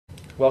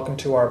Welcome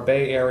to our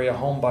Bay Area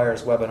Home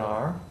Buyers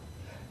webinar,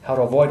 how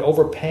to avoid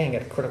overpaying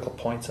at critical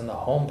points in the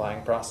home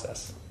buying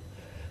process.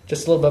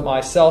 Just a little bit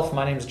myself,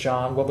 my name is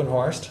John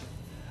Wubbenhorst.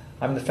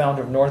 I'm the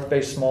founder of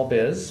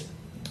NorthBaySmallBiz,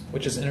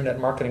 which is an internet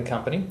marketing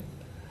company.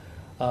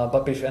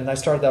 And I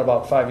started that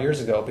about 5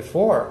 years ago.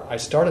 Before I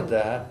started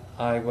that,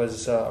 I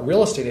was a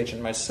real estate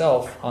agent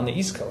myself on the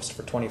East Coast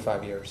for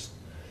 25 years.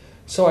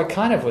 So I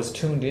kind of was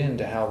tuned in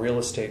to how real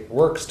estate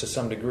works to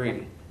some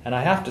degree. And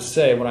I have to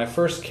say, when I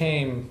first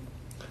came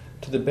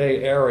to the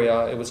Bay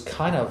Area, it was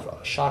kind of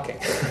shocking.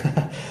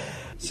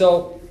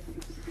 So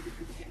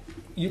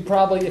you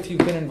probably, if you've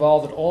been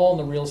involved at all in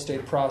the real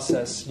estate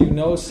process, you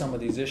know some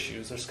of these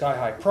issues. There's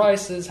sky-high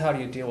prices. How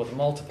do you deal with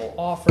multiple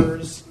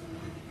offers?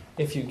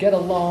 If you get a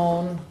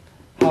loan,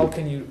 how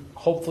can you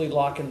hopefully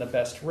lock in the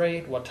best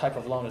rate? What type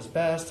of loan is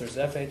best? There's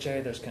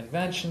FHA, there's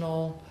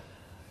conventional.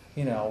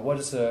 You know,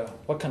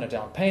 what kind of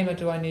down payment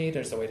do I need?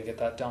 There's a way to get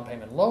that down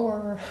payment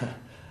lower.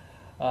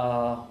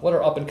 What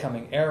are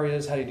up-and-coming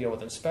areas? How do you deal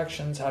with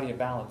inspections? How do you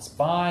balance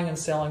buying and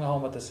selling a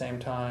home at the same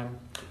time?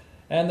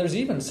 And there's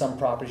even some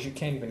properties you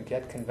can't even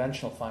get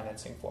conventional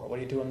financing for. What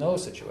do you do in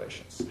those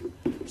situations?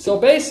 So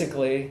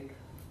basically,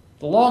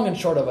 the long and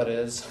short of it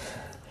is,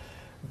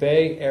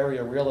 Bay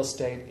Area real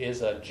estate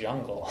is a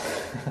jungle.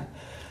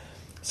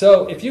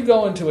 So if you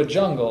go into a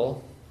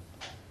jungle,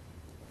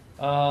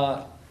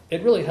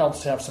 it really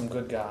helps to have some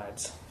good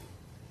guides.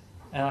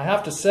 And I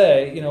have to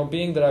say, you know,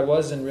 being that I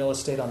was in real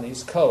estate on the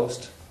East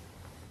Coast,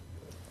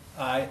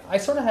 I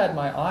sort of had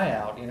my eye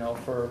out, you know,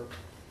 for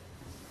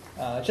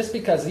just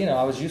because, you know,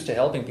 I was used to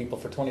helping people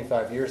for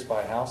 25 years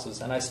buy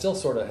houses, and I still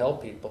sort of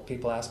help people.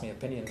 People ask me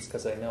opinions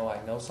because they know I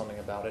know something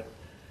about it.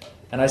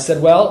 And I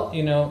said, well,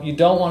 you know, you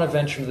don't want to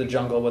venture into the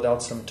jungle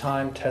without some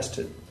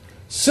time-tested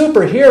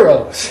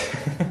superheroes.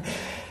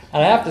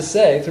 And I have to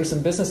say, through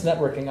some business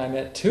networking, I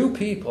met two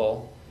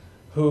people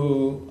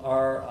who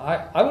are,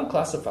 I would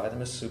classify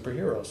them as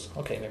superheroes.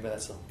 Okay, maybe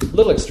that's a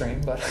little extreme,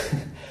 but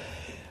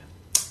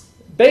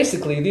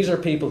basically these are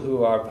people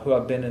who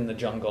have been in the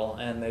jungle,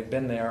 and they've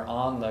been there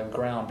on the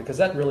ground, because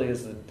that really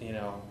is, you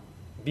know,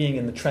 being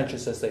in the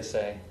trenches, as they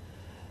say,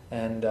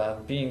 and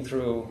being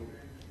through.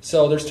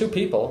 So there's two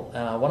people.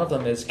 One of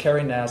them is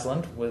Kerri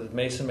Naslund with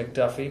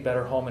Mason-McDuffie,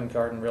 Better Home and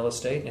Garden Real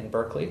Estate in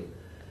Berkeley,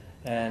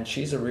 and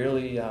she's a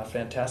really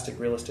fantastic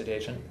real estate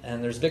agent.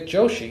 And there's Vic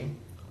Joshi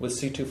with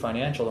C2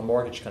 Financial, a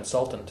mortgage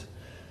consultant.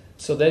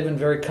 So they've been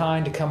very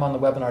kind to come on the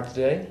webinar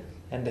today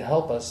and to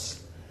help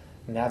us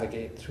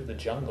navigate through the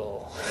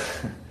jungle.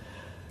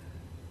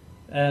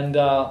 And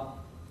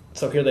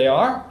so here they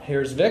are.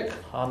 Here's Vic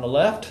on the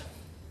left,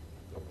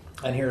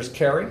 and here's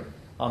Kerri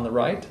on the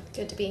right.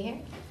 Good to be here.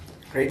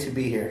 Great to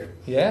be here.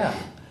 Yeah.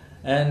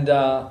 And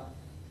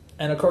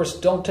of course,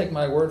 don't take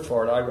my word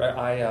for it.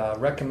 I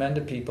recommend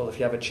to people, if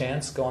you have a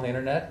chance, go on the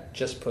internet,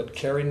 just put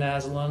Kerri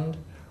Naslund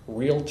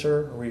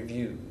Realtor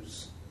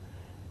Reviews,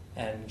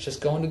 and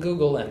just go into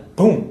Google and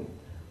boom,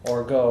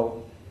 or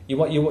go. You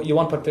want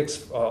to put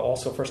Vic's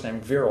also first name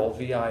Viral,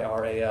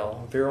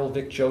 Viral, Viral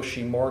Vic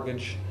Joshi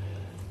Mortgage,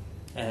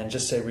 and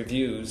just say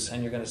reviews,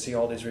 and you're going to see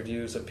all these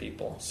reviews of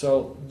people.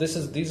 So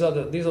these are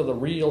the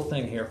real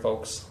thing here,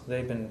 folks.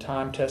 They've been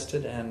time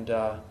tested, and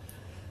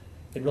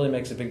it really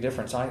makes a big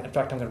difference. In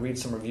fact, I'm going to read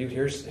some review.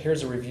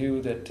 Here's a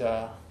review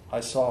that I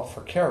saw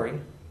for Kerri.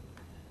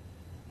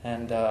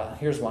 And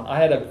here's one. I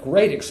had a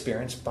great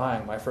experience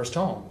buying my first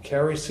home.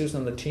 Kerri,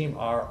 Susan, and the team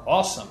are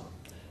awesome.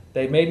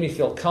 They made me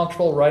feel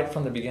comfortable right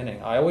from the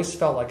beginning. I always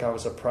felt like I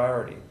was a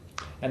priority.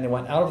 And they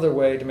went out of their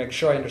way to make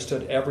sure I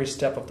understood every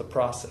step of the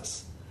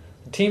process.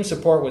 The team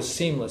support was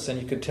seamless,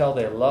 and you could tell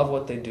they love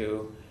what they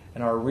do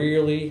and are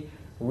really,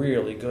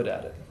 really good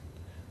at it.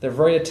 They're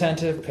very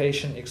attentive,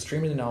 patient,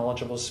 extremely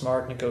knowledgeable,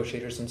 smart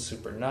negotiators, and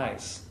super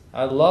nice.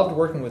 I loved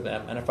working with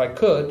them, and if I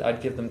could,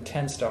 I'd give them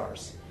 10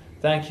 stars.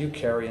 Thank you,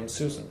 Kerri and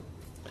Susan.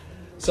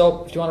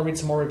 So if you want to read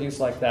some more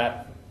reviews like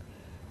that,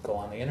 go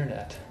on the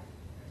internet.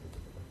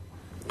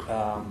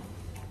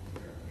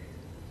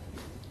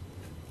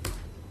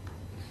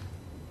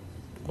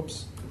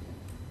 Oops.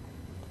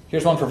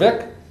 Here's one for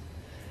Vic.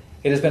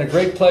 It has been a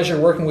great pleasure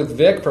working with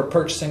Vic for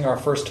purchasing our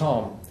first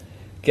home.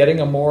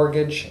 Getting a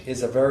mortgage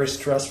is a very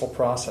stressful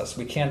process.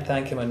 We can't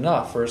thank him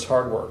enough for his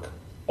hard work.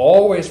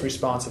 Always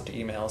responsive to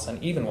emails,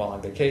 and even while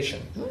on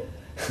vacation.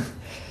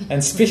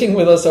 And speaking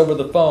with us over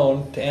the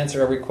phone to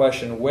answer every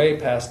question way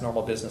past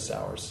normal business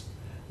hours.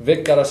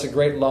 Vic got us a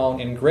great loan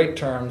in great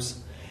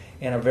terms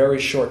in a very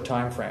short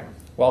time frame,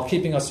 while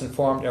keeping us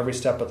informed every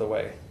step of the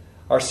way.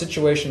 Our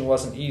situation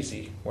wasn't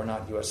easy. We're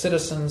not U.S.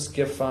 citizens,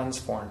 gift funds,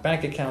 foreign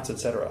bank accounts,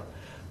 etc.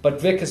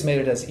 But Vic has made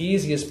it as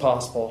easy as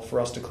possible for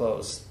us to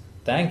close.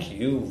 Thank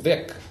you,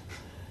 Vic.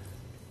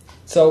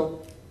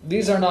 So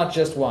these are not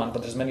just one,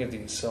 but there's many of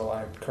these, so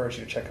I encourage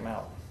you to check them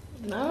out.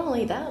 Not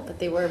only that, but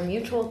they were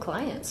mutual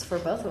clients for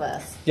both of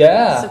us.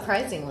 Yeah.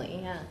 Surprisingly,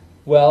 yeah.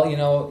 Well, you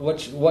know,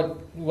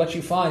 what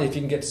you find if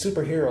you can get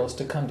superheroes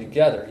to come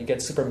together, you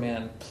get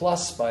Superman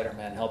plus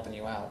Spider-Man helping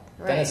you out.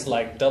 Right. Then it's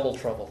like double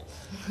trouble.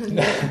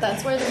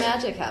 That's where the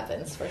magic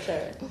happens, for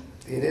sure.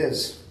 It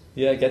is.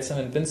 Yeah, get some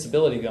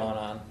invincibility going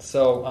on.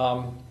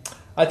 So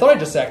I thought I'd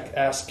just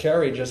ask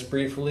Kerri just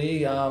briefly,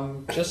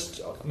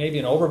 just maybe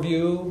an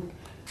overview.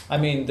 I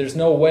mean, there's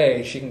no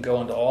way she can go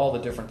into all the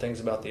different things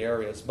about the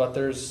areas, but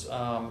there's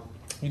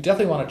you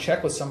definitely want to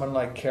check with someone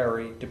like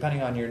Kerri,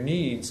 depending on your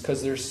needs,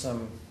 because there's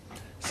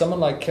someone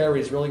like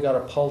Kerri's really got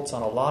a pulse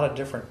on a lot of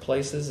different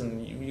places,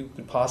 and you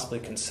could possibly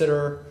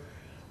consider.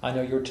 I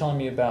know you were telling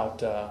me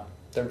about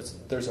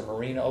there's a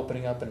marina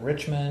opening up in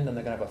Richmond, and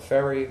they're going to have a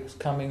ferry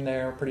coming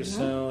there pretty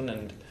soon,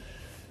 and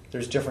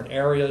there's different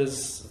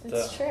areas.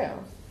 It's true.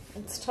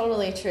 It's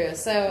totally true.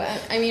 So,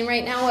 I mean,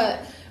 right now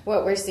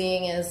what we're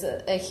seeing is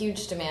a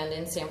huge demand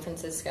in San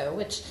Francisco,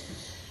 which,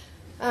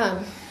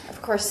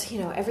 of course,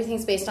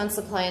 everything's based on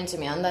supply and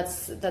demand.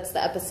 That's the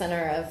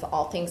epicenter of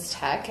all things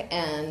tech,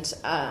 and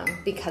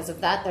because of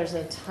that, there's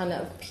a ton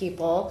of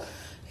people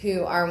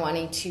who are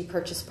wanting to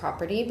purchase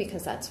property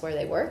because that's where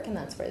they work and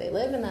that's where they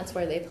live and that's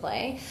where they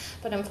play.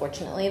 But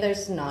unfortunately,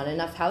 there's not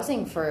enough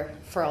housing for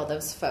all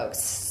those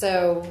folks.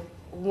 So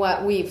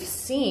what we've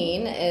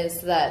seen is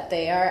that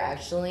they are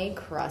actually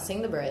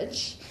crossing the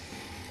bridge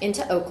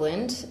into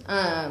Oakland.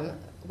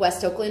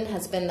 West Oakland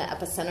has been the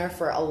epicenter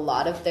for a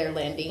lot of their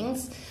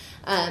landings,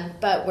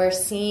 but we're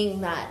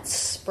seeing that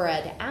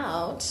spread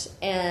out.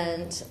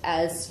 And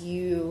as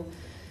you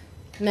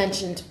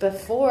mentioned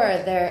before,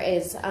 there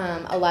is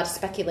a lot of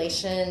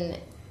speculation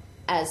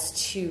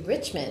as to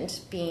Richmond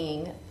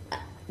being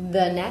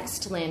the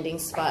next landing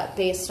spot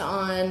based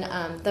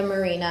on the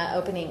marina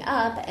opening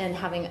up and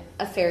having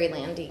a ferry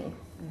landing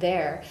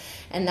there,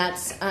 and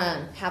that's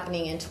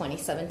happening in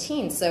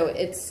 2017. So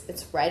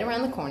it's right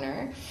around the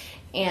corner,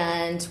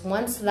 and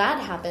once that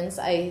happens,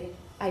 I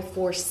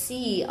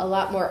foresee a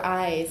lot more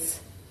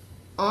eyes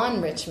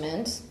on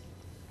Richmond.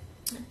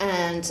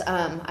 And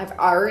I've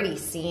already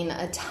seen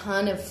a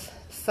ton of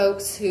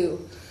folks who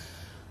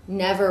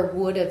never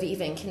would have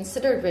even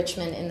considered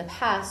Richmond in the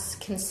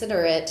past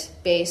consider it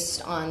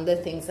based on the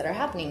things that are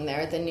happening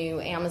there. The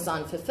new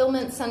Amazon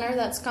fulfillment center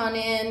that's gone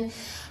in,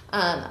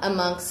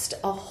 amongst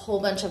a whole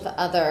bunch of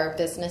other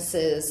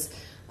businesses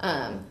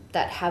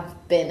that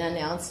have been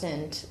announced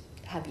and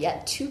have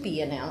yet to be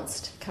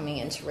announced coming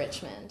into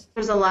Richmond.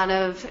 There's a lot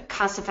of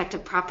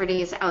cost-effective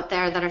properties out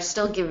there that are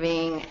still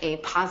giving a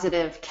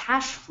positive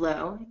cash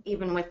flow,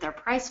 even with their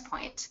price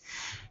point.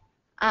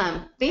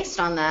 Based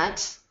on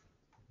that,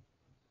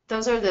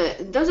 those are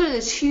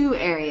the two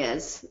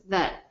areas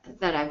that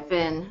I've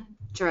been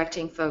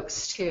directing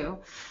folks to.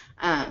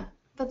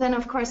 But then,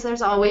 of course,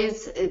 there's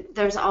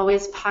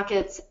always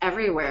pockets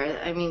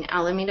everywhere. I mean,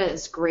 Alameda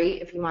is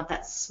great if you want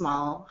that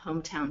small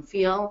hometown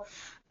feel.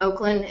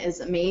 Oakland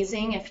is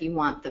amazing if you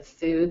want the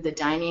food, the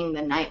dining,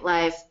 the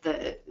nightlife,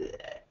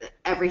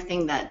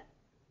 everything that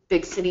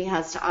big city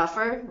has to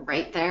offer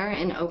right there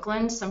in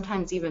Oakland,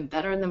 sometimes even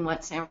better than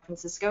what San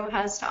Francisco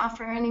has to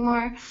offer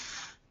anymore.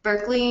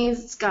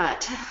 Berkeley's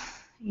got,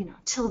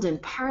 Tilden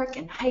Park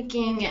and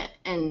hiking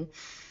and,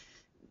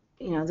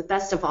 the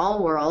best of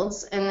all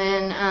worlds. And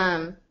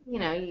then,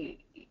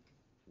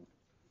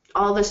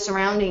 all the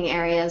surrounding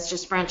areas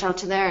just branch out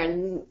to there.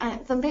 And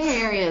the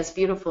Bay Area is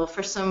beautiful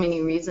for so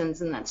many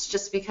reasons, and that's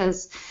just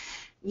because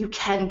you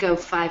can go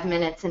 5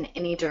 minutes in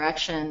any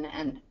direction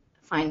and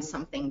find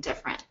something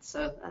different.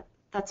 So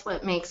that's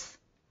what makes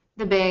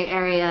the Bay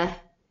Area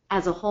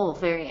as a whole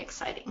very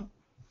exciting.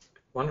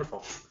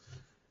 Wonderful.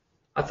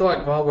 I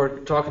thought while we're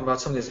talking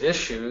about some of these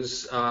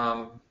issues,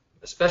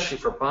 especially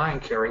for buying,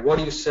 Kerri, what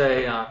do you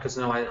say, because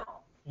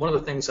one of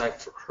the things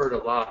I've heard a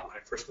lot when I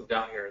first moved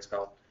down here is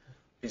about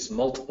these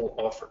multiple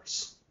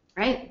offers.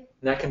 Right.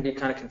 And that can be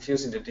kind of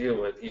confusing to deal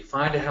with. You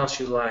find a house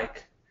you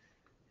like,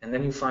 and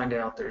then you find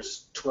out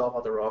there's 12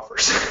 other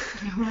offers.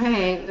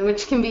 Right,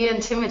 which can be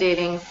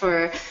intimidating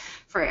for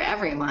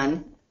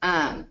everyone.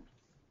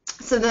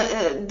 So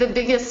the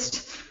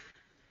biggest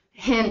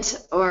hint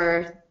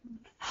or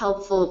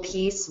helpful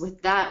piece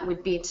with that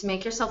would be to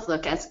make yourself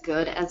look as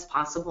good as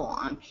possible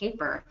on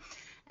paper.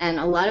 And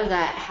a lot of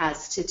that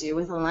has to do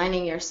with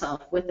aligning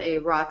yourself with a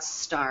rock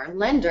star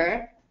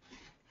lender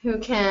who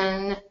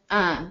can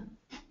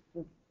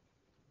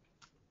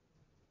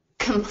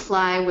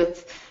comply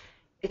with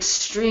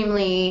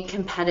extremely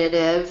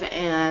competitive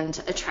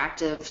and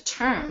attractive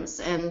terms.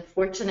 And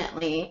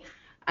fortunately,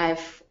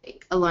 I've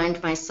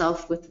aligned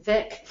myself with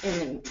Vic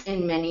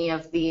in many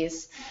of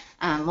these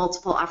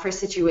multiple offer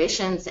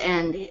situations,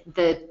 and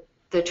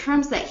the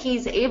terms that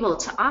he's able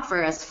to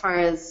offer as far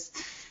as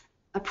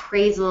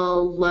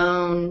appraisal,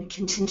 loan,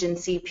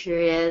 contingency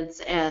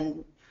periods,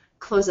 and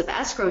close-up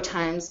escrow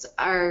times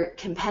are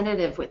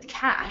competitive with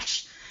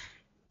cash.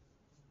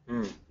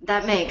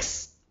 That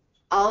makes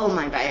all of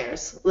my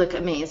buyers look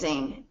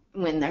amazing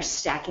when they're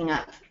stacking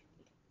up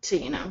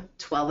to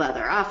 12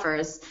 other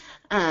offers.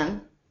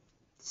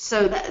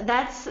 So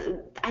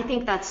I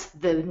think that's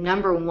the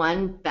number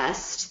one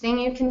best thing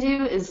you can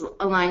do is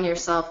align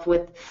yourself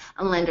with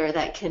a lender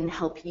that can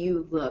help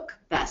you look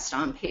best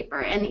on paper.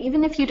 And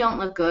even if you don't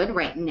look good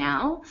right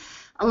now,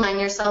 align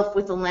yourself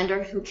with a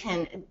lender who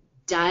can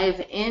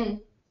dive in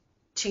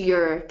to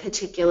your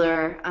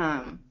particular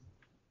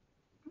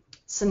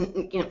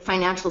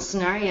financial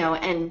scenario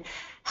and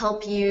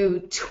help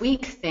you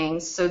tweak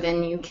things so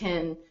then you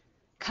can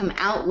come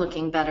out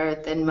looking better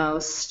than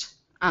most.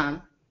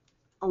 A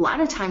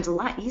lot of times a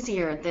lot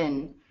easier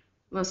than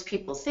most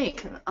people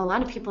think. A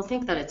lot of people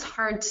think that it's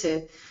hard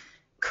to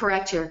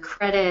correct your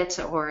credit,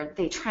 or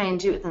they try and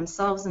do it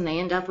themselves and they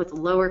end up with a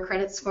lower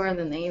credit score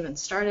than they even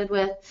started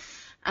with.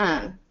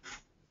 And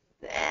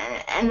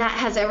that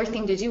has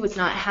everything to do with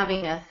not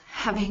having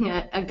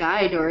a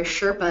guide or a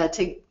Sherpa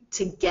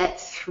to get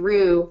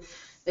through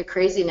the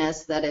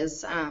craziness that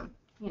is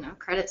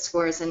credit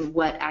scores and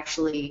what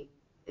actually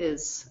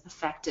is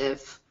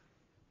effective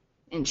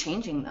in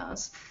changing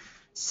those.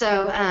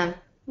 So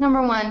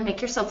number one,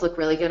 make yourself look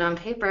really good on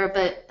paper,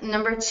 but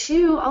number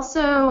two,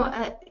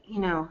 also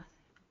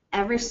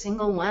every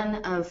single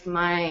one of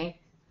my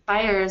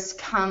buyers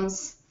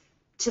comes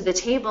to the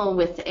table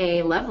with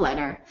a love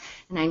letter.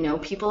 And I know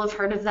people have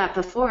heard of that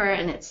before,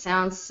 and it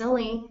sounds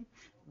silly,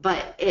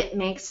 but it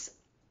makes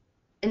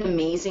an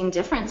amazing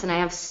difference. And I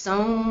have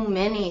so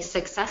many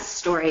success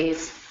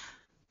stories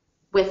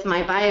with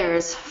my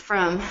buyers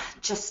from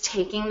just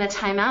taking the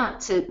time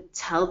out to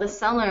tell the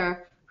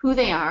seller who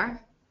they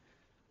are,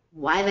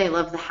 why they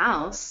love the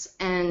house,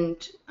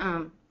 and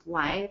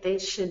why they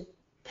should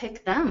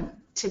pick them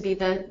to be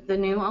the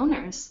new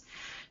owners.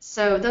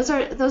 So those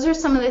are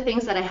some of the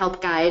things that I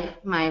help guide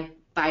my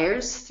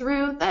buyers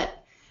through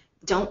that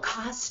don't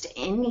cost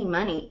any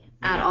money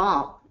at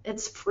all.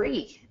 It's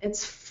free.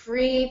 It's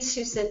free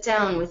to sit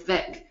down with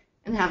Vic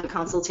and have a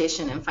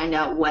consultation and find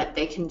out what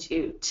they can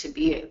do to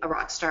be a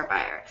rock star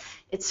buyer.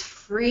 It's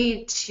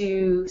free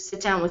to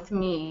sit down with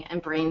me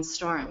and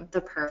brainstorm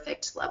the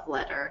perfect love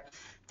letter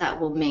that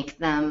will make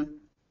them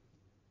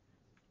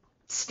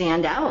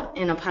stand out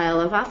in a pile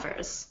of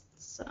offers.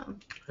 So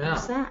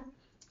that's that.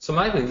 So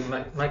might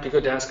be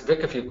good to ask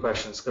Vic a few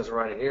questions because we're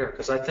right here.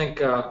 Because I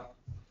think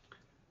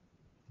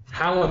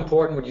how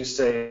important would you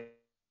say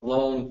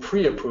loan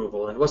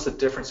pre-approval, and what's the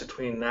difference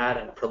between that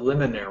and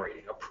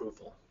preliminary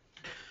approval?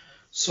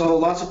 So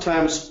lots of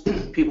times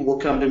people will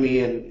come to me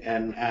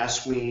and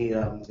ask me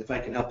if I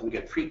can help them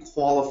get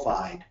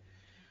pre-qualified.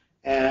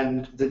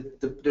 And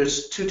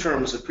there's two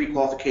terms of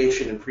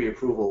pre-qualification and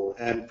pre-approval.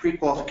 And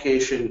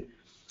pre-qualification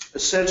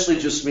essentially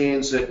just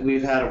means that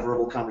we've had a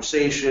verbal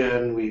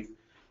conversation, we've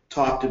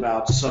talked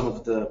about some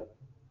of the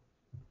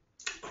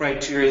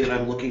criteria that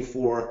I'm looking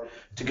for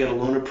to get a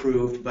loan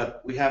approved,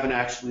 but we haven't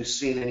actually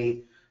seen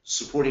any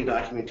supporting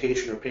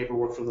documentation or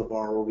paperwork from the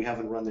borrower. We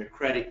haven't run their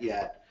credit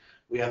yet.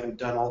 We haven't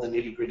done all the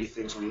nitty-gritty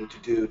things we need to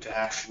do to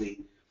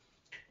actually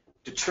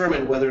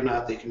determine whether or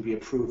not they can be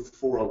approved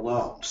for a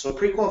loan. So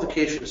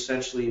pre-qualification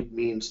essentially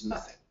means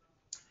nothing.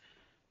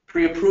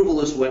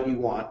 Pre-approval is what you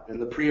want,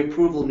 and the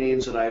pre-approval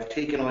means that I've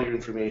taken all your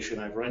information,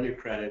 I've run your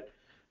credit,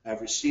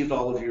 I've received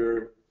all of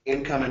your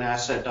income and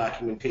asset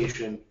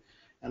documentation,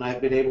 and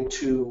I've been able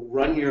to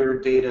run your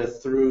data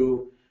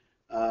through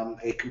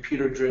a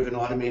computer-driven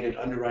automated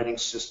underwriting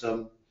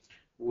system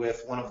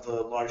with one of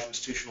the large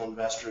institutional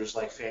investors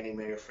like Fannie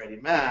Mae or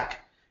Freddie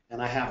Mac,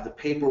 and I have the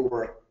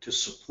paperwork to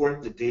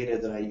support the data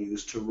that I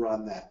use to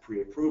run that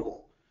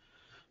pre-approval.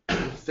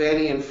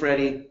 Fannie and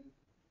Freddie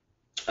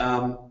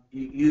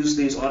use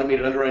these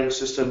automated underwriting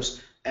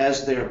systems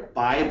as their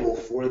Bible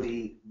for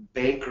the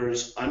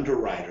banker's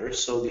underwriter.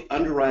 So the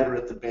underwriter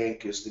at the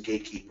bank is the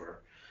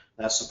gatekeeper.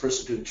 That's the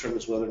person who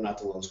determines whether or not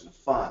the loan's going to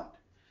fund.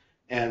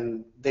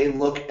 And they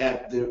look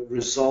at the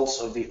results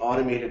of the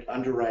automated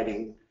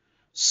underwriting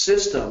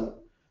system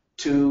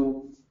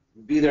to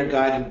be their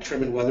guide and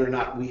determine whether or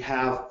not we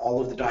have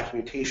all of the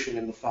documentation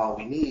in the file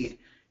we need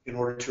in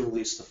order to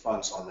release the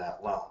funds on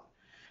that loan.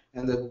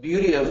 And the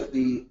beauty of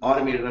the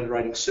automated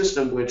underwriting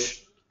system,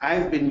 which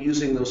I've been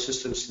using those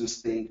systems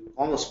since they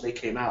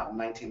came out in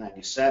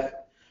 1997,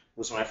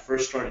 was when I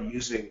first started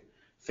using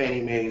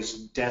Fannie Mae's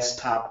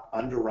desktop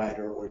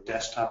underwriter or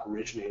desktop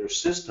originator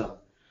system,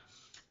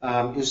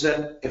 is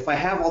that if I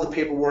have all the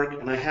paperwork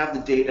and I have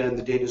the data and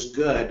the data is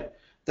good,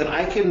 then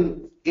I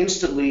can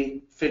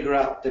instantly figure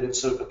out that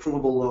it's an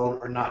approvable loan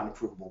or not an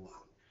approvable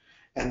loan.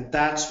 And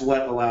that's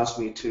what allows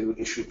me to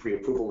issue a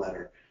pre-approval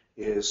letter,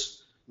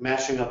 is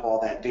matching up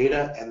all that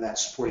data and that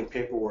supporting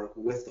paperwork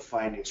with the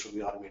findings from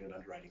the automated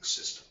underwriting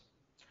system.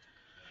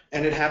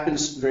 And it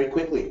happens very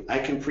quickly. I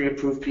can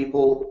pre-approve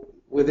people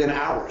within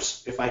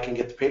hours if I can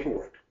get the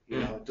paperwork.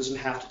 It doesn't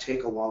have to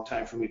take a long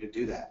time for me to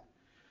do that.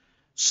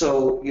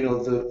 So,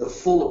 the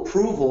full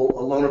approval,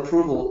 a loan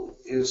approval,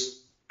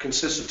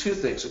 consists of two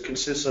things. It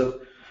consists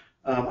of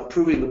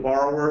approving the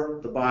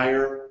borrower, the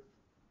buyer,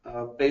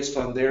 based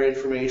on their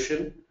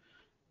information,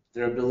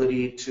 their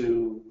ability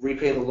to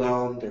repay the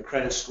loan, their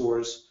credit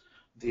scores,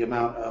 the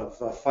amount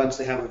of funds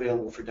they have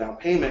available for down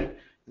payment.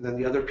 And then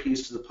the other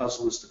piece to the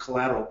puzzle is the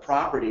collateral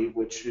property,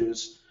 which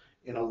is,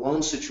 in a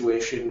loan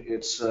situation,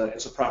 it's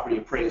a property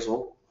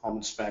appraisal, home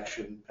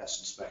inspection, pest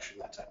inspection,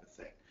 that type of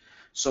thing.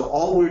 So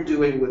all we're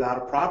doing without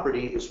a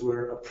property is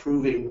we're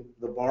approving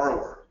the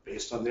borrower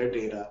based on their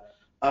data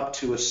up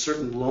to a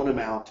certain loan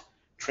amount,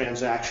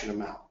 transaction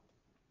amount.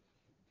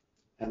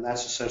 And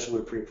that's essentially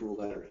what a pre-approval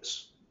letter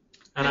is.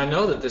 And I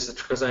know that this is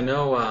because I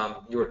know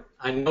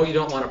I know you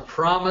don't want to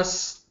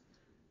promise.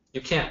 You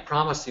can't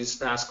promise these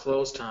fast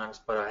close times,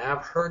 but I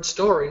have heard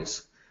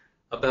stories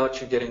about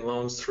you getting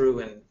loans through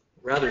in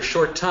rather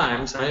short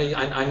times.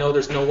 I know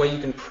there's no way you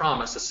can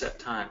promise a set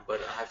time, but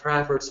I've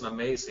heard some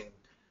amazing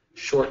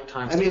short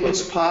times. I mean,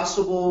 it's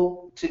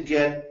possible to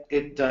get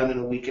it done in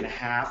a week and a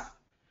half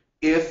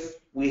if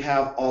we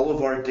have all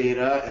of our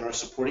data and our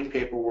supporting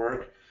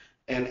paperwork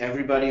and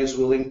everybody is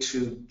willing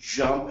to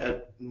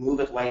move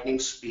at lightning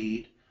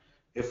speed.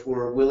 If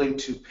we're willing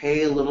to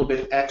pay a little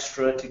bit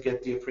extra to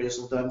get the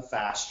appraisal done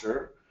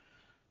faster,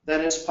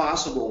 then it's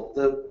possible.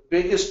 The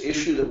biggest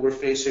issue that we're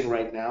facing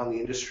right now in the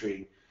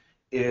industry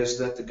is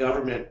that the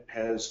government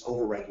has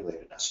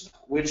overregulated us now,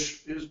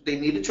 which is, they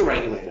needed to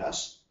regulate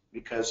us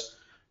because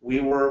we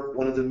were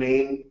one of the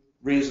main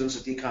reasons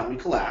that the economy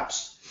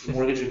collapsed. The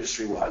mortgage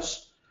industry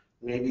was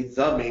maybe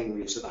the main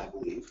reason, I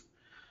believe.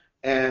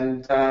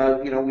 And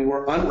we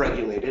were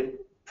unregulated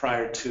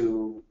prior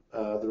to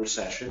the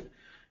recession,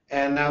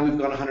 and now we've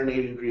gone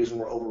 180 degrees and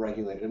we're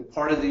overregulated. And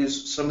part of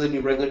some of the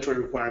new regulatory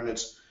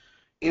requirements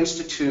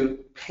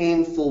institute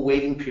painful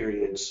waiting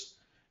periods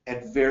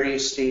at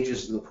various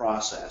stages in the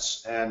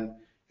process. And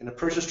in a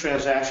purchase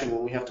transaction,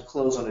 when we have to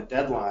close on a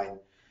deadline,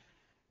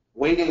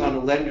 waiting on a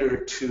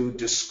lender to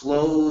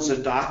disclose a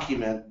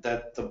document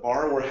that the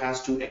borrower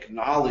has to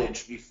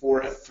acknowledge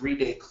before a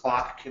 3-day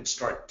clock can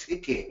start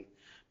ticking,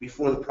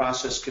 before the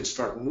process can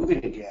start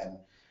moving again,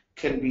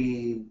 can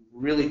be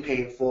really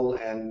painful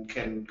and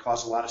can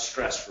cause a lot of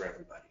stress for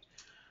everybody.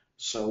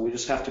 So we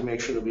just have to make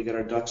sure that we get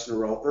our ducks in a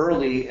row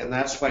early, and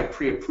that's why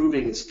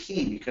pre-approving is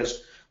key,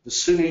 because the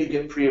sooner you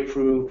get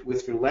pre-approved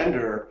with your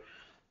lender,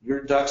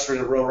 your ducks are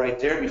in a row right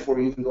there before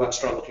you even go out and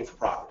start looking for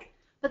property.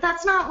 But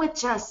that's not with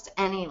just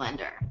any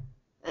lender.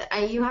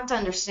 You have to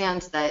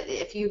understand that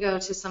if you go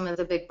to some of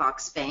the big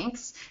box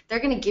banks, they're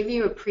going to give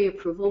you a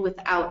pre-approval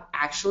without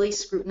actually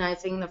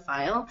scrutinizing the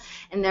file,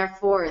 and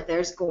therefore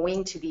there's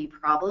going to be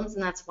problems,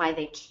 and that's why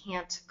they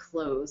can't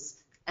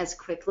close as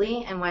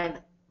quickly and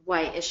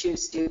why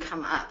issues do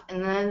come up.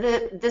 And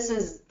this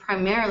is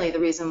primarily the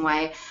reason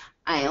why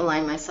I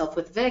align myself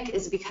with Vic,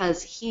 is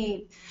because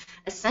he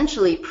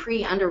essentially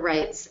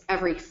pre-underwrites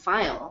every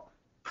file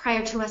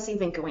prior to us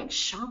even going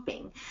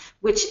shopping,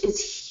 which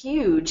is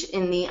huge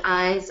in the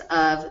eyes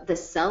of the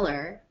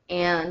seller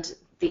and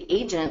the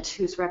agent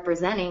who's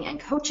representing and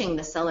coaching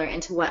the seller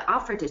into what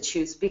offer to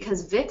choose,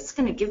 because Vic's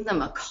going to give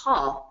them a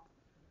call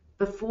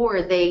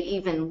before they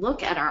even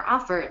look at our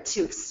offer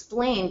to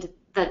explain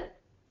that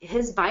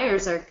his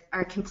buyers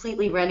are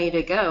completely ready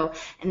to go,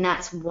 and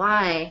that's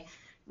why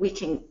we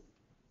can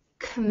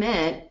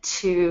commit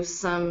to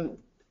some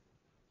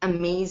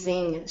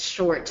amazing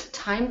short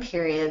time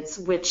periods,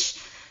 which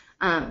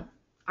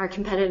are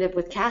competitive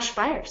with cash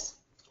buyers.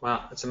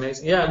 Wow, that's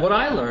amazing. Yeah, what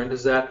I learned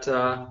is that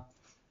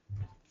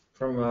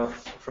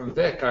from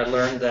Vic, I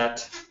learned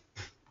that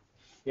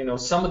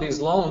some of these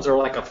loans are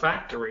like a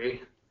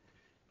factory.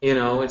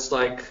 It's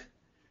like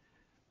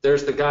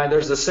there's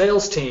the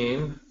sales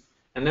team,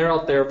 and they're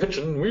out there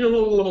pitching.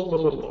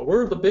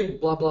 We're the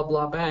big blah blah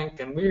blah bank,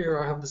 and we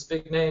have this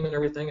big name and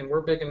everything, and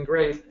we're big and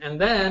great.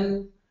 And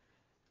then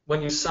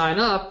when you sign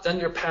up, then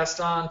you're passed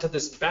on to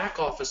this back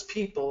office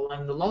people,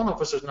 and the loan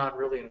officer's not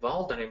really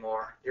involved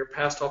anymore. You're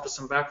passed off to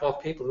some back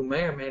office people who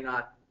may or may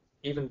not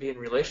even be in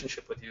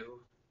relationship with you.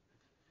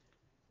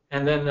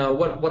 And then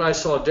what I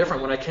saw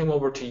different when I came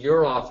over to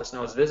your office and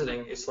I was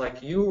visiting, it's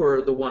like you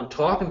were the one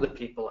talking to the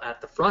people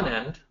at the front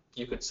end,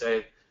 you could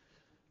say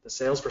the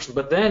salesperson,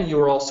 but then you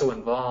were also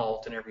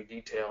involved in every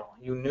detail.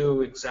 You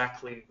knew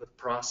exactly the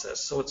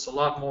process. So it's a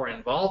lot more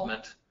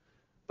involvement,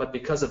 but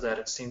because of that,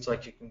 it seems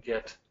like you can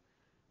get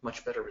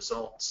much better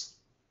results.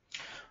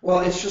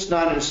 Well, it's just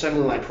not an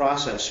assembly line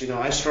process.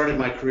 I started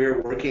my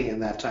career working in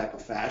that type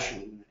of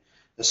fashion,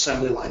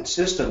 assembly line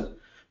system,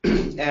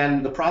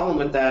 and the problem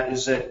with that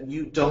is that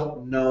you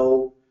don't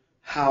know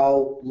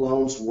how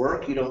loans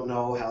work, you don't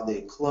know how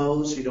they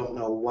close, you don't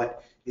know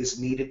what is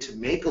needed to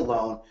make a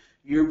loan.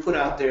 You're put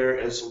out there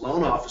as a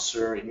loan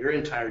officer, and your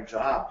entire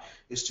job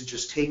is to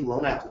just take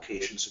loan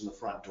applications in the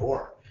front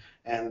door.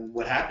 And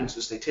what happens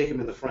is they take them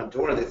in the front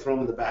door, they throw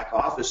them in the back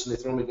office, and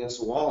they throw them against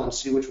the wall and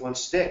see which ones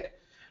stick.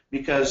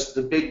 Because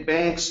the big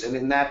banks, and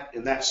in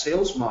that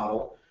sales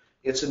model,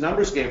 it's a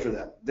numbers game for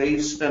them. They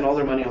spend all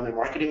their money on their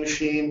marketing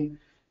machine,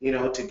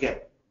 to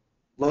get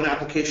loan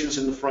applications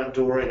in the front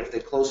door, and if they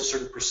close a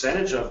certain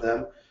percentage of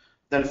them,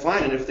 then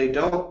fine. And if they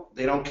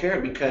don't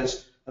care,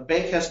 because a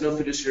bank has no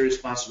fiduciary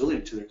responsibility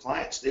to their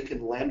clients. They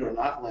can lend or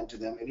not lend to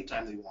them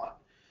anytime they want.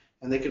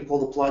 And they can pull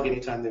the plug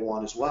anytime they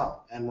want as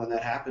well. And when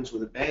that happens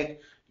with a bank,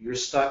 you're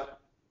stuck,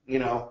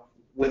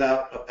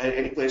 without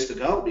any place to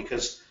go,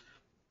 because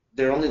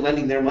they're only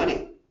lending their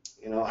money.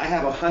 I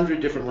have 100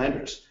 different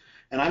lenders,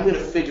 and I'm going to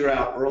figure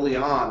out early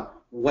on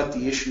what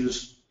the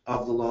issues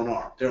of the loan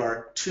are. There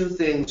are two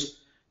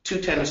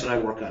tenets that I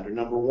work under.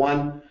 Number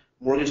one,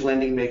 mortgage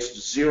lending makes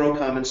zero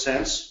common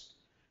sense.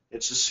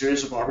 It's a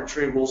series of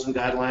arbitrary rules and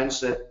guidelines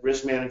that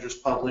risk managers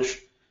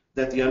publish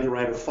that the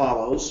underwriter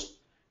follows.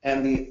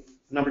 And the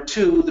Number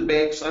two, the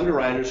bank's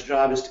underwriter's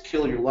job is to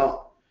kill your loan.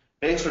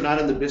 Banks are not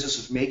in the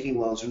business of making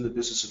loans, they're in the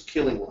business of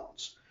killing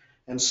loans.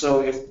 And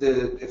so if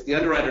the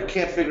underwriter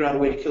can't figure out a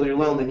way to kill your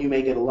loan, then you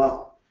may get a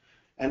loan.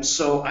 And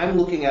so I'm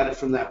looking at it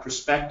from that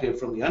perspective,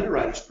 from the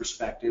underwriter's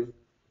perspective.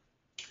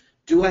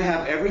 Do I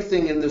have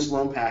everything in this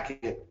loan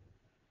packet?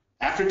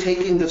 After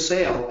taking the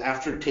sale,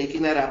 after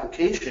taking that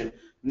application,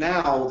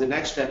 now the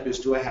next step is,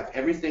 do I have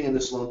everything in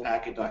this loan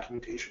packet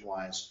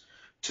documentation-wise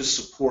to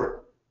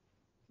support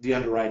the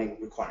underwriting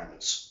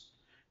requirements?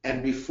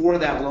 And before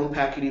that loan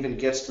packet even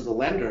gets to the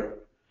lender,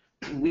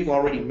 we've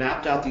already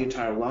mapped out the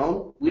entire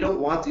loan. We don't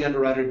want the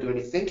underwriter to do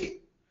any thinking.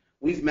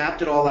 We've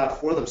mapped it all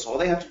out for them, so all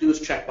they have to do is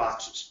check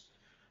boxes.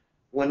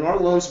 When our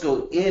loans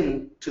go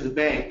in to the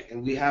bank,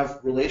 and we have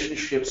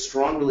relationships,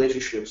 strong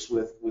relationships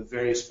with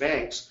various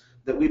banks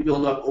that we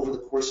build up over the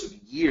course of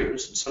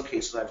years. In some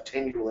cases, I have a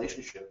 10-year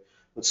relationship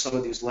with some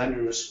of these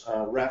lenders,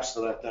 reps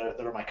that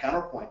are my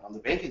counterpoint on the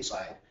banking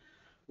side.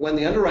 When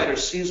the underwriter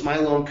sees my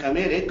loan come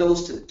in, it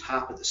goes to the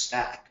top of the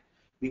stack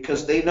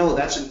because they know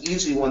that's an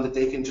easy one that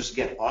they can just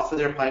get off of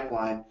their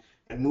pipeline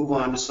and move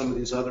on to some of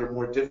these other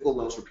more difficult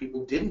loans where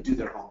people didn't do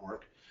their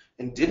homework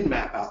and didn't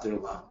map out their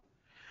loan.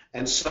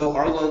 And so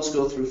our loans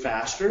go through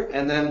faster,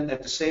 and then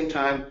at the same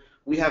time,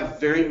 we have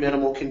very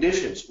minimal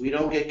conditions. We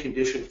don't get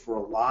conditioned for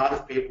a lot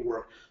of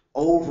paperwork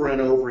over and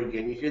over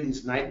again. You hear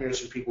these nightmares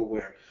from people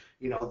where,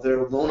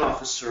 their loan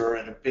officer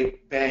at a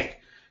big bank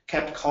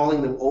kept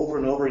calling them over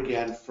and over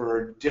again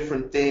for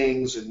different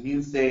things and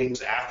new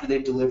things after they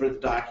delivered the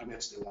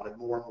documents. They wanted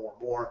more and more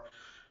and more.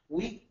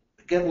 We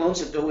get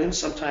loans that go in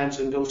sometimes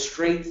and go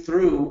straight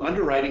through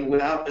underwriting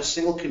without a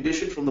single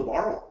condition from the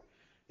borrower.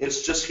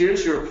 It's just,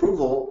 here's your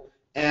approval,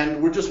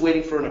 and we're just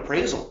waiting for an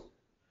appraisal.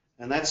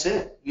 And that's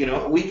it.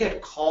 We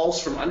get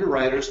calls from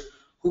underwriters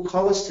who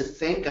call us to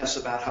thank us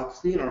about how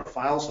clean our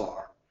files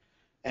are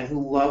and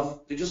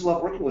they just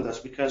love working with us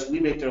because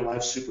we make their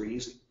lives super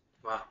easy.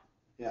 Wow.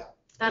 Yeah.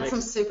 That's some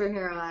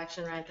superhero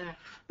action right there.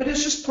 But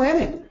it's just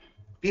planning.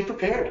 Be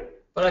prepared.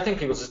 But I think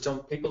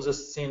people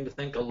just seem to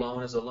think a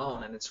loan is a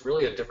loan, and it's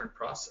really a different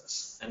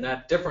process. And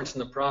that difference in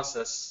the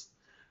process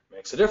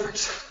makes a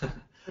difference.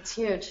 It's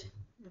huge.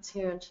 It's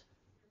huge.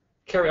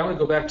 Kerri, I want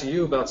to go back to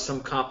you about some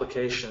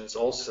complications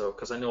also,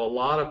 because I know a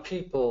lot of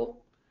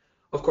people,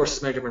 of course,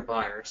 it's many different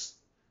buyers.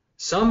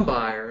 Some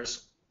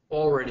buyers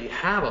already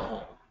have a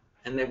home,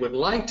 and they would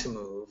like to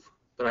move,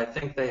 but I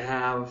think they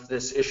have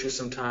this issue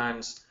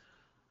sometimes.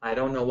 I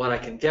don't know what I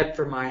can get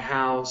for my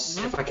house.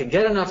 If I can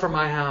get enough for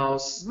my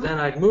house, then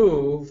I'd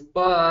move,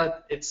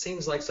 but it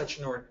seems like such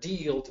an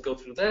ordeal to go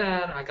through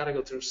that. I got to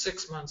go through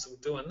 6 months of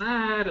doing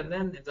that, and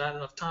then it's not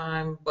enough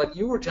time. But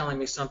you were telling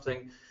me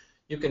something.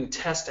 You can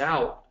test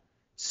out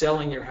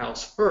selling your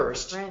house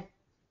first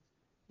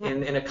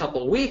in a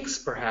couple of weeks,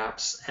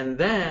 perhaps, and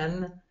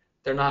then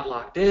they're not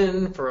locked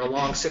in for a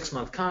long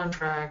 6-month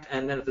contract.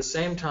 And then at the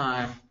same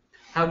time,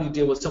 how do you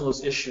deal with some of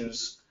those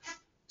issues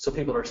so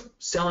people are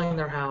selling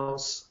their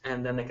house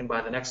and then they can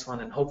buy the next one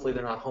and hopefully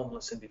they're not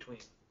homeless in between?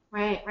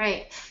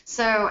 Right.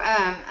 So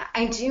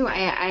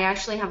I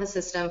actually have a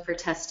system for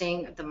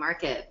testing the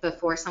market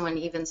before someone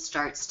even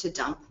starts to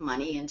dump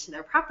money into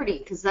their property,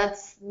 because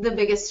that's the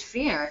biggest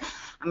fear.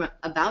 I'm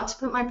about to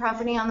put my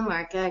property on the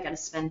market. I got to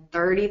spend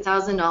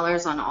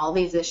 $30,000 on all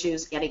these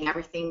issues, getting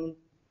everything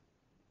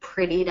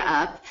prettied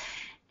up.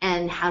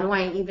 And how do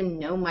I even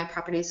know my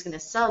property is going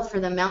to sell for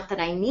the amount that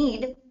I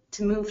need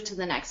to move to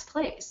the next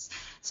place?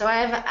 So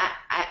I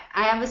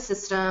have a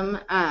system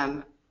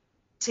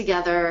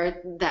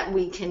together that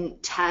we can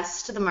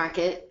test the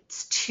market.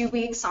 It's 2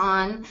 weeks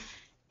on.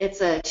 It's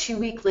a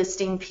 2-week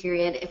listing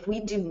period. If we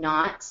do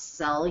not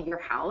sell your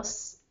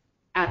house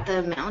at the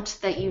amount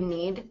that you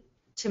need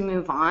to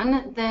move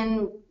on,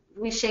 then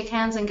we shake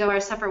hands and go our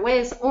separate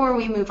ways, or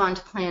we move on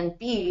to plan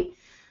B,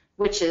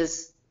 which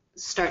is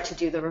start to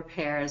do the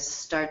repairs,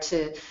 start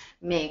to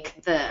make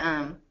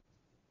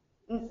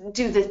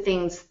do the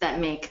things that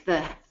make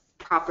the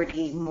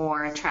property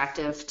more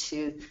attractive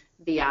to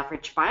the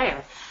average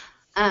buyer.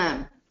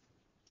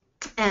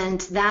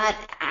 And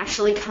that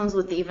actually comes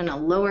with even a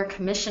lower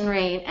commission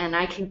rate, and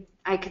I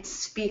could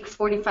speak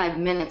 45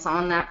 minutes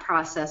on that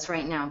process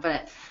right now,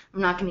 but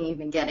I'm not going to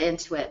even get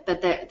into it.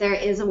 But there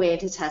is a way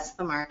to test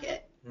the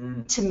market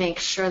to make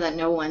sure that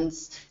no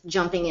one's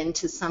jumping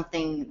into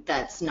something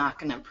that's not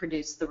going to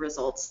produce the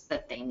results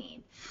that they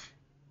need.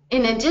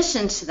 In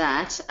addition to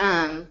that,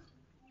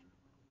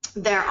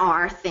 there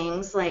are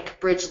things like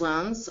bridge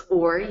loans,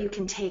 or you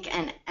can take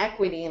an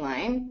equity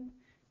line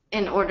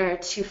in order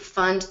to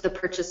fund the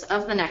purchase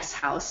of the next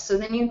house, so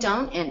then you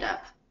don't end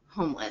up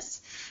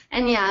homeless.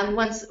 And yeah,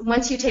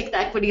 once you take the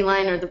equity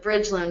line or the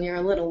bridge loan, you're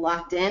a little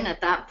locked in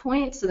at that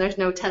point, so there's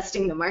no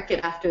testing the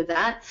market after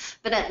that.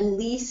 But at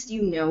least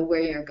you know where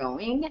you're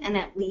going, and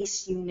at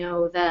least you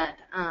know that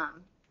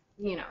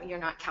you're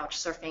not couch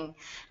surfing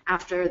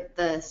after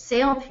the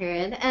sale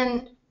period.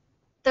 And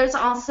there's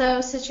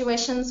also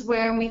situations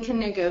where we can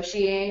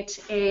negotiate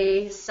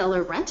a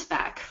seller rent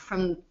back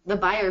from the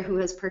buyer who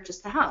has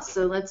purchased the house.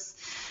 So let's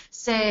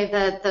say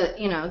that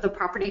the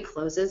property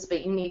closes,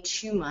 but you need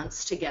 2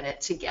 months to get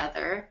it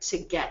together to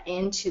get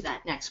into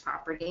that next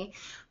property,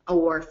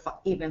 or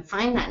even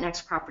find that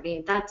next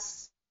property.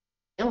 That's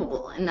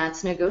available and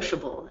that's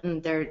negotiable,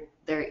 and there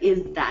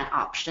is that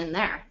option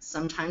there.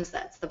 Sometimes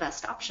that's the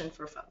best option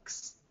for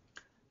folks.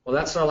 Well,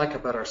 that's what I like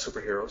about our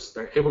superheroes.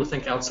 They're able to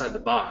think outside the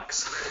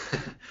box.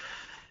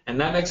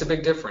 And that makes a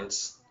big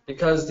difference,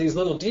 because these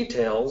little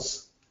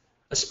details,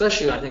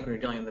 especially I think when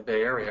you're dealing in the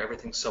Bay Area,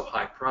 everything's so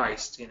high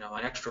priced, an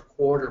extra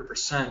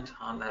 0.25%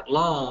 on that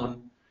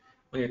loan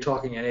when you're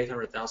talking an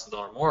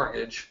 $800,000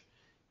 mortgage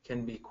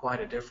can be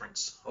quite a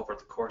difference over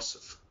the course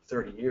of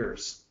 30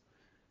 years.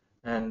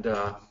 And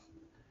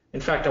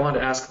in fact, I wanted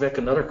to ask Vic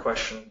another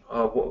question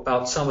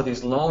about some of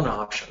these loan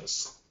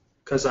options,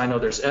 because I know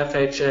there's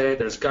FHA,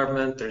 there's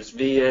government, there's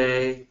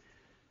VA,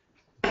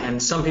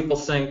 and some people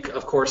think,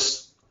 of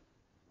course,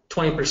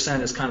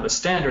 20% is kind of a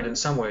standard in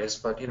some ways,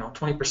 but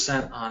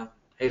 20% on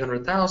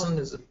 800,000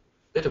 is a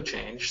bit of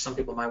change. Some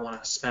people might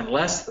want to spend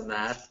less than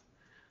that.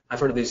 I've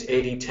heard of these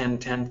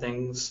 80-10-10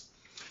 things.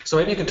 So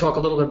maybe you can talk a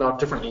little bit about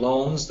different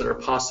loans that are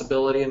a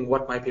possibility and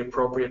what might be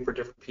appropriate for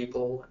different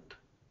people.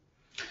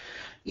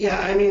 Yeah,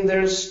 I mean,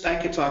 I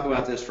could talk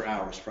about this for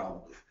hours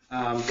probably.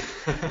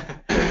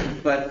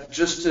 But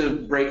just to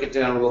break it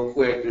down real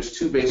quick, there's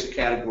 2 basic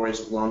categories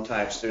of loan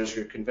types. There's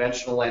your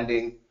conventional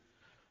lending,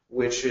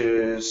 which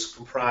is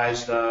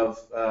comprised of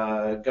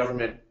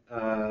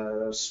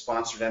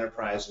government-sponsored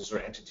enterprises or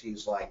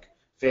entities like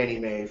Fannie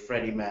Mae,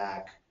 Freddie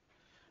Mac.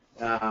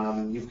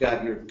 You've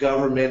got your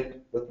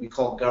government, what we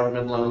call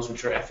government loans,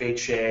 which are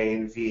FHA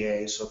and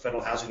VA, so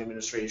Federal Housing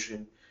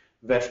Administration,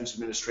 Veterans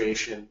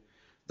Administration.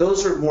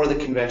 Those are more the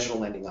conventional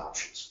lending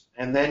options.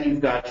 And then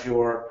you've got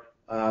your,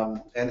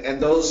 and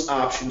those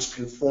options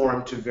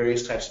conform to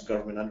various types of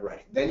government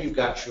underwriting. Then you've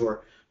got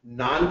your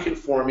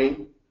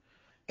non-conforming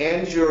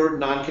and your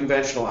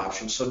non-conventional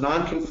options. So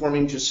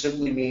non-conforming just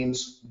simply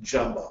means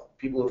jumbo.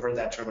 People have heard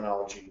that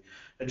terminology.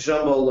 A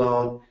jumbo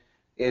loan,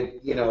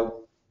 it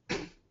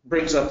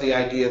brings up the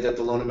idea that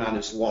the loan amount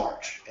is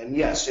large. And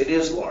yes, it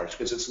is large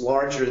because it's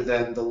larger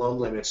than the loan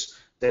limits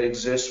that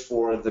exist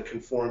for the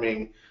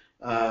conforming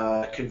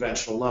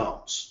conventional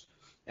loans.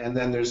 And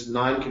then there's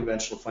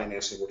non-conventional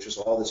financing, which is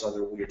all this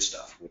other weird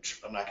stuff, which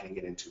I'm not going to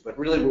get into. But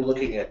really we're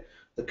looking at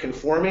the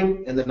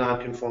conforming and the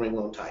non-conforming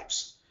loan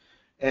types.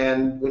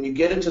 And when you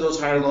get into those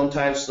higher loan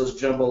types, those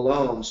jumbo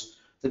loans,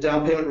 the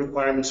down payment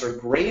requirements are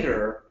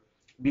greater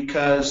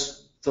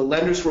because the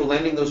lenders who are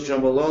lending those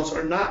jumbo loans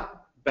are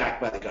not backed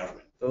by the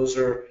government. Those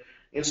are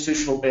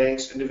institutional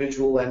banks,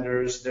 individual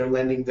lenders. They're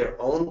lending their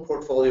own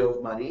portfolio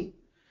of money,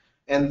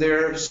 and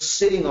they're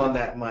sitting on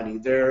that money.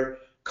 They're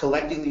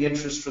collecting the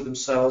interest for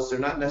themselves. They're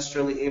not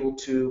necessarily able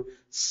to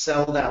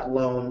sell that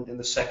loan in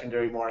the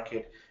secondary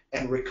market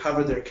and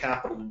recover their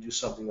capital to do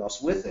something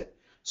else with it.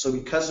 So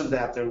because of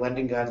that, their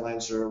lending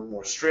guidelines are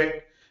more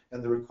strict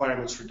and the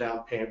requirements for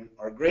down payment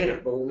are greater.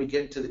 But when we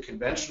get into the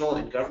conventional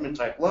and government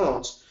type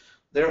loans,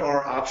 there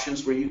are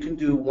options where you can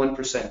do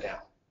 1%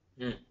 down.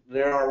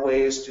 There are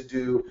ways to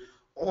do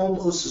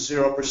almost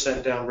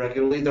 0% down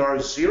regularly. There are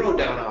 0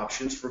 down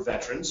options for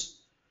veterans.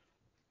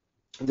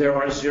 There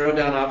are 0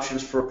 down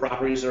options for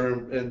properties that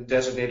are in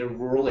designated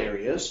rural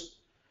areas.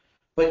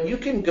 But you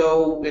can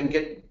go and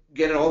get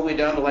it all the way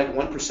down to like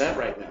 1%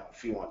 right now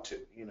if you want to.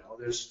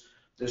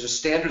 There's a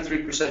standard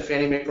 3%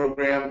 Fannie Mae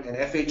program, and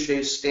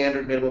FHA's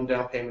standard minimum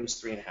down payment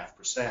is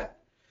 3.5%.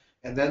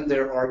 And then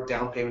there are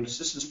down payment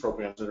assistance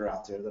programs that are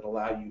out there that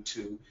allow you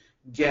to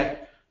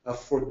get a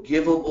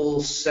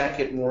forgivable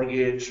second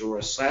mortgage or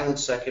a silent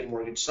second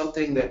mortgage,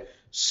 something that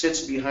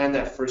sits behind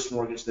that first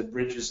mortgage that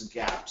bridges the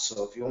gap.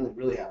 So if you only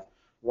really have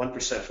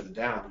 1% for the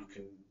down,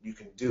 you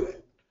can do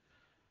it.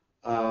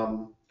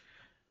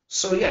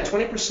 So yeah,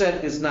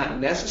 20% is not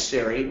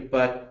necessary,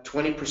 but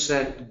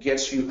 20%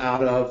 gets you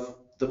out of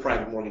the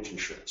private mortgage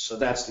insurance. So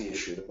that's the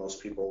issue that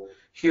most people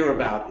hear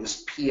about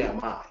is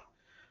PMI.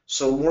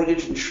 So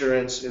mortgage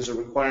insurance is a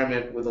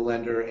requirement with a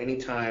lender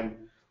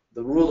anytime.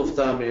 The rule of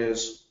thumb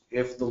is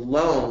if the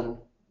loan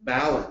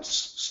balance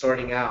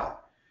starting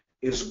out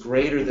is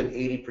greater than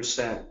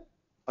 80%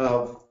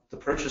 of the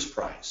purchase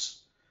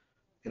price,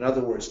 in other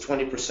words,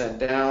 20%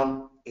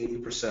 down,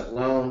 80%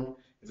 loan,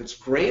 if it's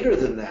greater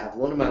than that,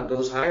 loan amount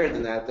goes higher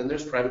than that, then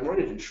there's private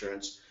mortgage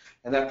insurance.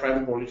 And that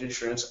private mortgage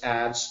insurance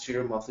adds to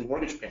your monthly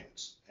mortgage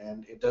payments.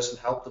 And it doesn't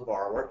help the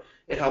borrower,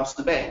 it helps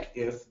the bank.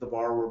 If the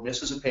borrower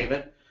misses a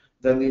payment,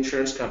 then the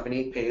insurance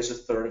company pays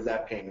 1/3 of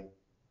that payment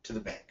to the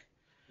bank.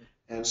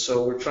 And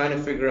so we're trying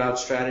to figure out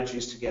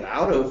strategies to get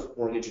out of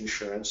mortgage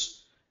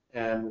insurance.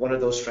 And one of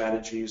those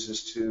strategies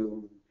is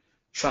to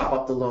chop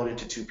up the loan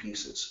into 2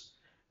 pieces.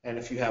 And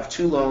if you have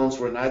 2 loans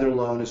where neither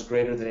loan is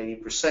greater than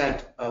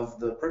 80% of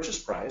the purchase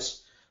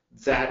price,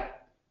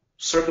 that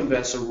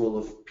circumvents the rule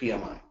of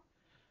PMI.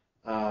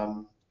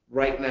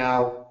 Right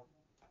now,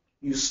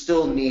 you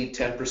still need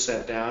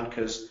 10% down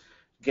because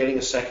getting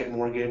a second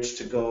mortgage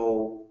to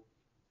go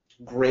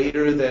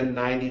greater than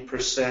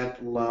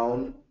 90%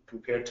 loan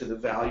compared to the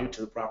value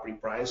to the property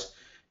price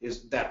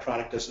is that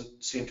product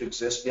doesn't seem to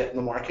exist yet in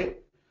the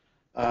market.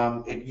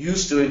 It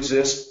used to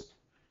exist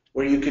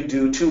where you could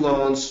do 2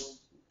 loans,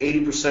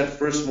 80%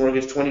 first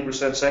mortgage,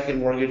 20% second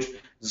mortgage,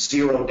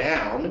 0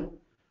 down,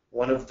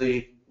 one of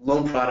the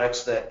loan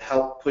products that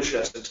helped push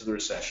us into the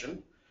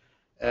recession.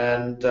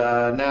 And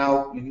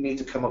now you need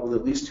to come up with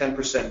at least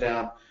 10%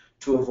 down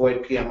to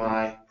avoid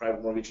PMI,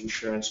 private mortgage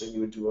insurance, and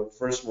you would do a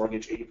first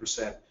mortgage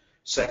 80%,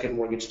 second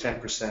mortgage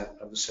 10%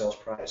 of the sales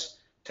price,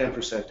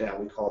 10%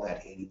 down. We call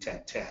that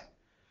 80-10-10.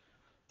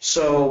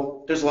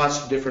 So there's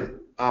lots of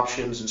different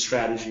options and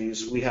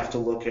strategies. We have to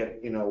look at,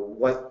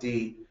 what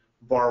the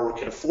borrower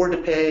can afford to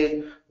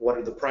pay, what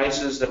are the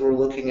prices that we're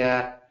looking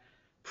at.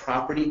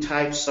 Property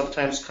types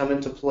sometimes come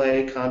into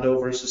play, condo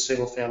versus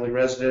single-family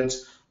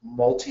residence,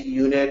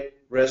 multi-unit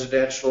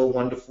residential,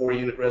 1 to 4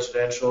 unit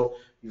residential.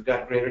 You've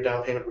got greater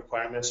down payment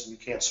requirements, and you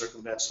can't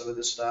circumvent some of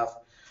this stuff.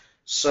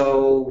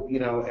 So,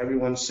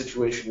 everyone's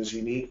situation is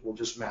unique. We'll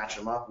just match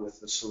them up with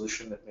the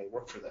solution that may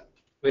work for them.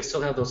 We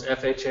still have those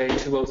FHA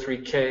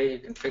 203K, you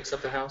can fix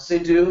up the house? They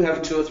do have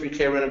a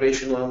 203K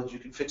renovation loan that you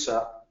can fix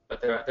up.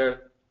 But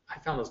I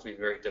found those to be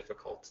very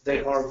difficult.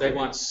 They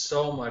want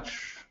so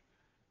much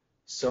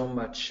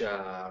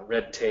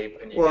red tape.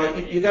 And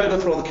you got to go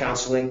through all the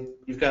counseling.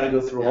 You've got to go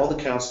through all the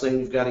counseling.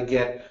 You've got to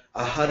get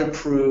a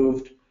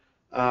HUD-approved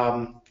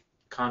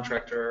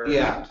contractor.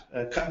 Yeah,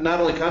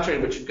 not only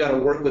contractor, but you've got to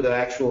work with an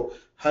actual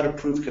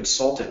HUD-approved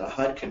consultant. A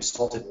HUD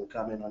consultant will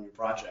come in on your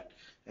project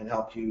and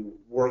help you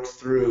work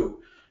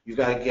through. You've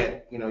got to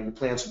get, your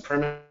plans and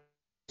permits.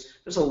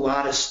 There's a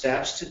lot of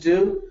steps to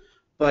do,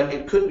 but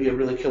it could be a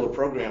really killer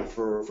program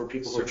for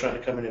people who are trying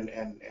to come in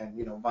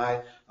and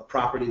buy a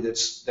property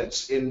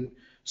that's in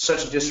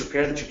such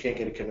disrepair that you can't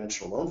get a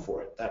conventional loan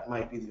for it. That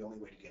might be the only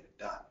way to get it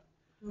done.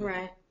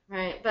 Right.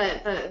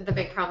 But the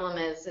big problem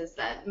is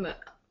that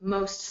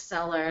most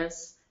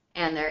sellers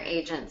and their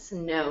agents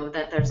know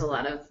that there's a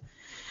lot of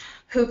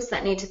hoops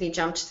that need to be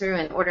jumped through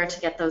in order to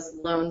get those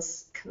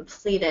loans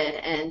completed,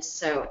 and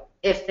so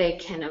if they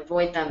can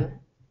avoid them,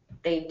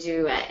 they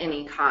do at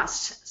any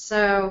cost.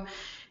 So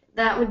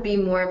that would be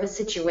more of a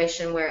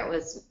situation where it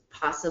was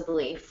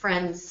possibly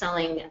friends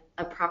selling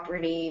a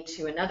property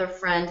to another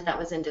friend that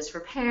was in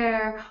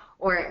disrepair,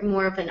 or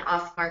more of an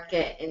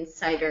off-market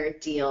insider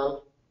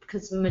deal,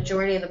 because the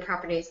majority of the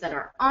properties that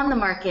are on the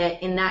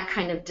market in that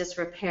kind of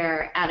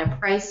disrepair at a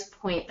price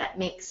point that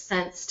makes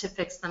sense to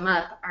fix them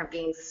up are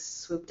being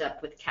swooped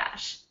up with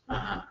cash.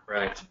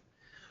 Right.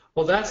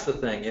 Well, that's the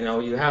thing.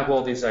 You have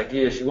all these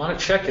ideas. You want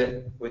to check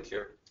it with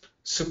your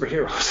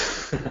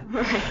superheroes.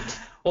 Right.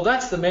 Well,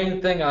 that's the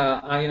main thing.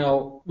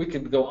 We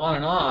could go on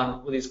and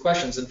on with these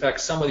questions. In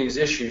fact, some of these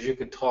issues you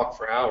could talk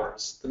for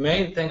hours. The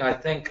main thing I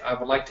think I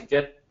would like to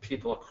get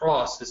people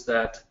across is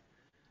that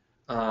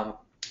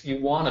you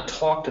want to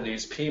talk to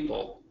these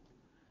people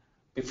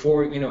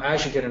before,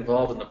 as you get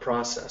involved in the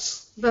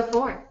process.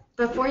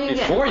 Before you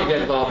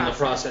get involved in the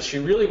process,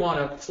 you really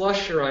want to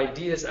flush your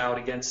ideas out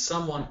against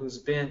someone who's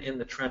been in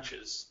the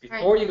trenches.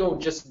 Before you go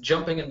just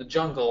jumping in the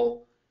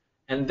jungle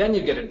and then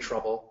you get in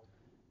trouble,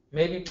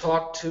 maybe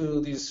talk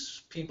to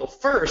these people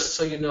first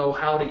so you know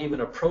how to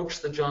even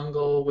approach the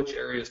jungle, which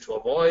areas to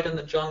avoid in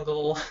the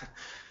jungle.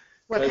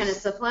 What kind of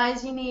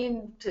supplies you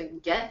need to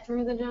get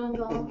through the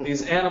jungle.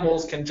 These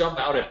animals can jump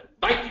out and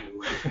bite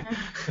you,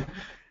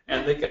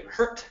 and they can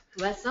hurt.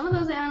 But some of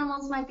those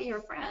animals might be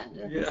your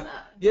friend.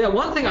 Yeah.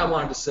 One thing I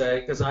wanted to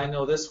say, because I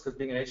know this because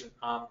being an agent,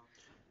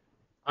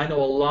 I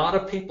know a lot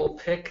of people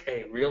pick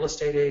a real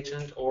estate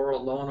agent or a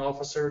loan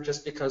officer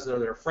just because they're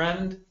their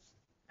friend,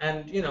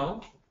 and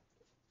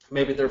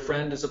maybe their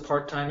friend is a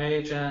part-time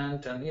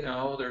agent, and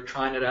they're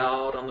trying it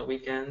out on the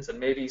weekends, and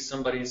maybe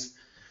somebody's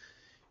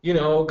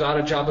got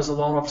a job as a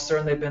loan officer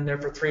and they've been there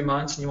for 3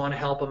 months and you want to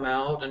help them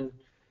out, and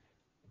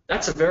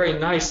that's a very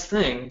nice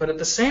thing. But at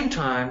the same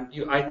time,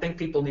 I think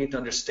people need to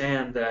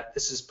understand that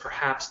this is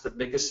perhaps the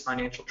biggest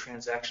financial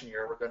transaction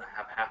you're ever going to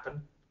have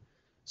happen.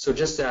 So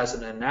just as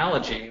an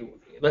analogy,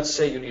 let's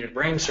say you needed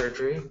brain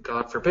surgery,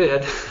 God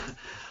forbid,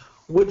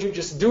 would you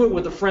just do it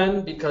with a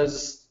friend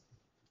because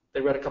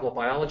they read a couple of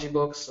biology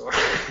books, or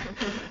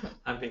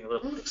I'm being a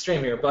little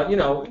extreme here, but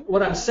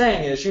what I'm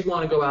saying is you'd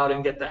want to go out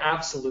and get the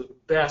absolute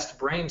best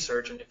brain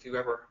surgeon if you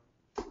ever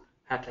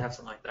had to have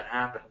something like that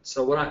happen.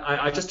 So what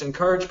I just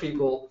encourage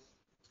people,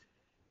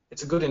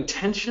 it's a good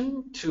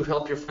intention to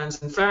help your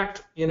friends. In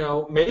fact,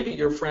 maybe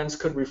your friends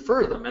could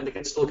refer them and they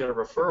can still get a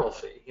referral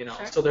fee,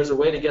 Sure. So there's a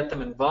way to get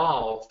them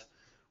involved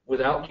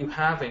without you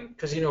having,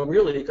 because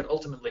really it could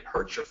ultimately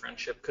hurt your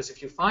friendship, because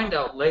if you find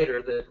out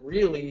later that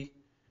really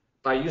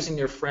by using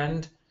your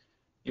friend,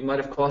 you might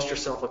have cost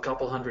yourself a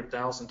couple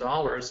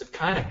 $100,000. It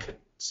kind of could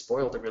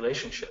spoil the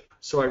relationship.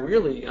 So I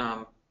really,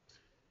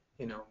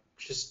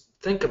 just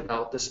think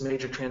about this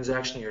major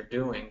transaction you're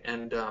doing.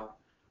 And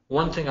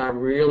one thing I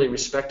really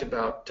respect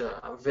about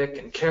Vic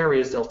and Kerri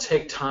is they'll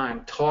take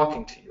time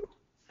talking to you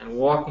and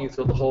walking you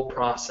through the whole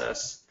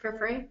process. For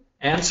free?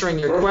 Answering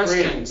your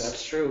questions.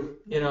 That's true.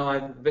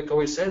 Vic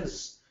always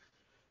says,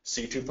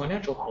 C2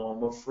 Financial,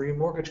 home of free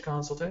mortgage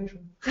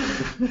consultation.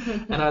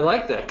 And I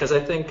like that because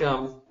I think,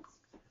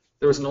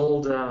 There was an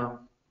old,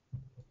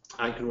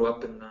 I grew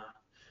up in,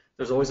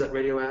 there's always that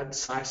radio ad,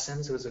 Cy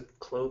Sims. It was a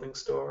clothing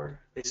store.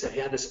 They said he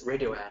had this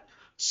radio ad,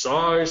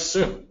 Cy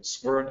Sims,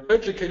 where an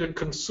educated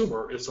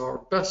consumer is our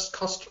best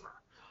customer.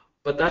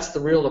 But that's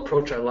the real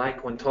approach I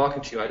like when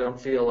talking to you. I don't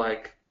feel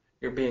like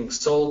you're being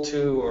sold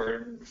to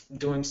or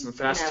doing some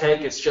fast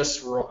take. It's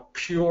just raw,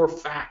 pure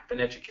fact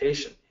and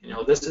education. You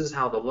know, this is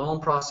how the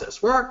loan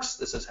process works.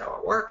 This is how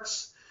it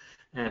works.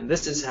 And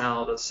this is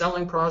how the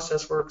selling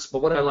process works.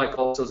 But what I like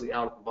also is the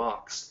out of the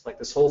box. Like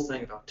this whole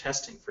thing about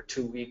testing for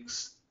 2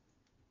 weeks,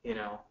 you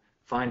know,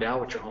 find out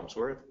what your home's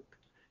worth.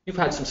 You've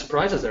had some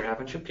surprises there,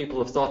 haven't you? People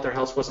have thought their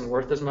house wasn't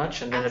worth as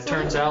much, and then Absolutely.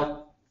 It turns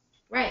out.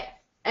 Right.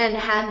 And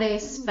had they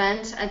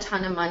spent a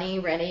ton of money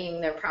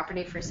readying their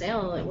property for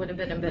sale, it would have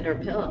been a bitter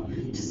pill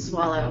to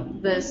swallow.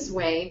 This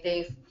way,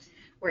 they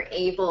were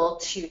able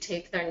to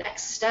take their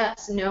next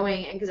steps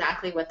knowing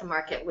exactly what the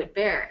market would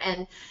bear.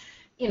 And,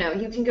 you know,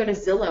 you can go to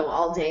Zillow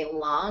all day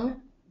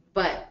long,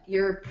 but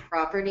your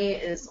property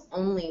is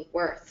only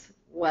worth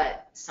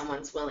what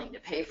someone's willing to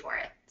pay for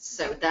it.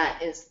 So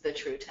that is the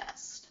true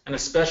test. And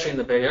especially in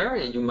the Bay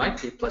Area, you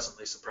might be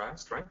pleasantly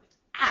surprised, right?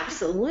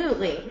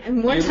 Absolutely.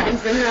 And more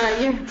times than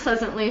not, you're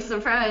pleasantly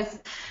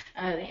surprised,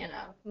 you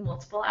know,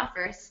 multiple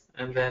offers.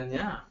 And then,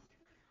 yeah.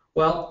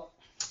 Well,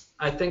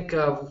 I think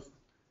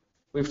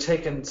we've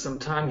taken some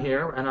time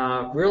here,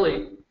 and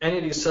really, any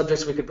of these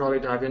subjects we could probably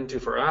dive into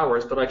for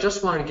hours, but I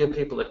just wanted to give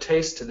people a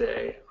taste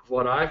today of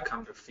what I've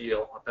come to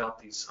feel about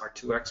these, our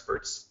two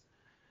experts.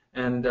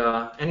 And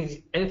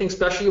anything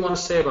special you want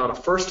to say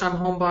about first-time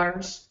home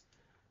buyers?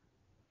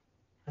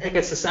 I think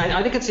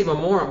it's even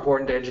more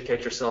important to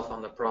educate yourself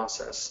on the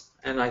process,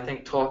 and I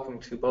think talking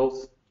to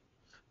both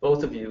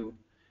of you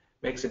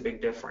makes a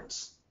big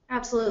difference.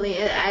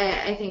 Absolutely.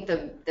 I think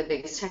the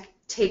biggest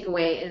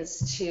takeaway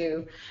is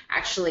to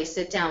actually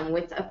sit down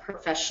with a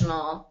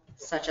professional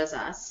such as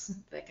us,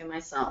 Vic and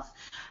myself,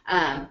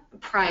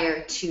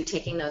 prior to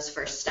taking those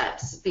first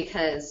steps,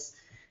 because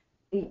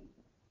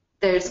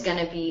there's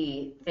going to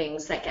be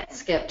things that get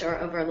skipped or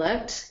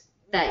overlooked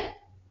that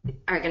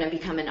are going to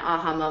become an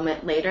aha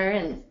moment later.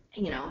 And,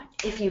 you know,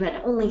 if you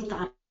had only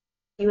thought,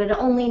 you had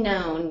only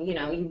known, you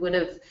know, you would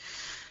have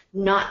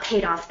not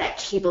paid off that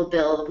cable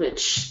bill,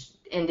 which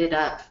ended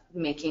up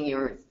making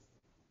your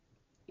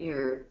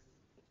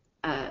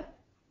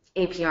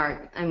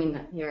APR, I mean,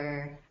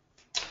 your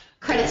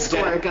credit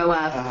score go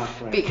up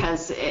right.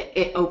 Because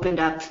it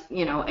opened up,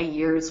 you know, a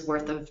year's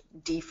worth of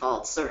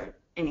defaults or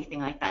anything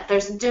like that.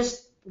 There's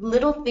just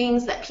little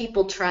things that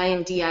people try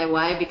and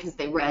DIY because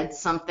they read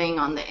something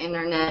on the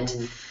internet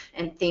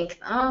and think,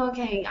 oh,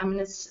 okay, I'm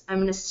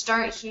gonna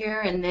start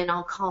here and then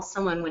I'll call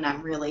someone when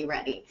I'm really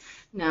ready.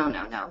 No.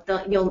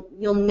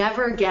 You'll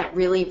never get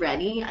really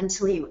ready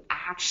until you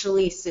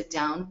actually sit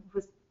down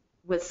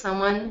with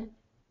someone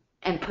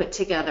and put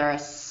together a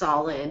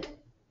solid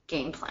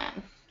game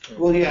plan.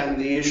 Well, yeah, and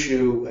the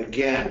issue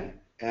again,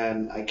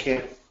 and I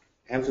can't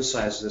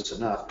emphasize this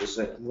enough, is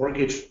that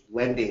mortgage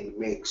lending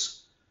makes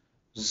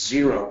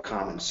zero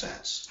common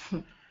sense.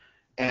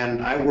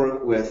 And I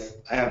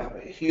have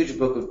a huge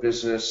book of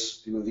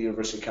business with the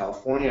University of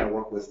California. I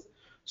work with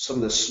some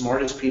of the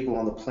smartest people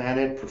on the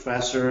planet,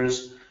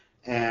 professors,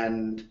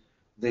 and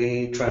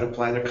they try to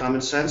apply their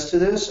common sense to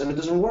this, and it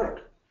doesn't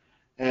work.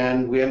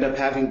 And we end up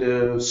having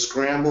to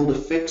scramble to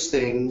fix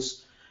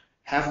things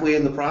halfway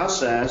in the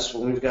process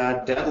when we've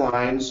got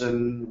deadlines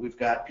and we've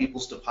got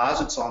people's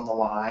deposits on the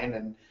line,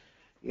 and,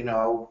 you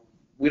know,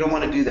 we don't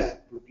want to do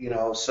that, you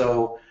know,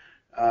 so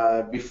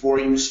before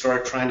you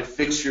start trying to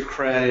fix your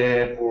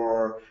credit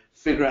or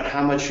figure out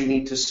how much you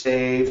need to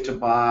save to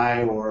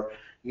buy, or,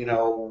 you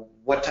know,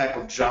 what type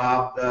of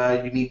job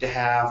you need to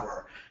have,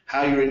 or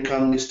how your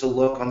income needs to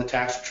look on the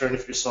tax return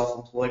if you're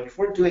self-employed,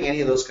 before doing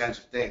any of those kinds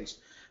of things,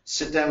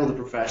 sit down with a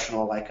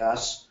professional like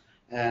us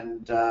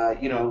and,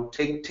 you know,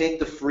 take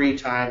the free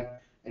time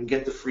and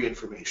get the free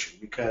information,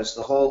 because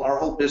our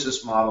whole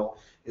business model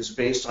is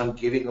based on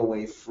giving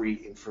away free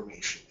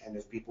information. And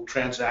if people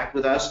transact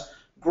with us,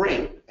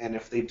 great. And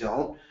if they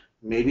don't,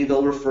 maybe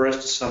they'll refer us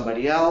to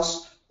somebody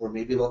else, or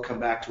maybe they'll come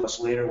back to us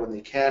later when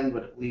they can,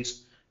 but at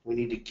least we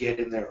need to get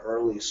in there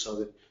early so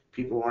that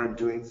people aren't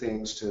doing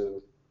things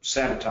to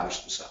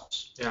sabotage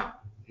themselves. Yeah.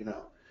 You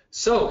know.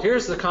 So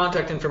here's the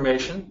contact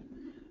information.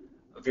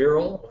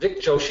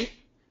 Vic Joshi.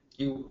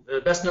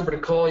 The best number to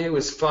call you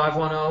is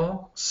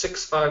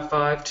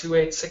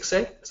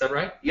 510-655-2868. Is that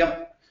right?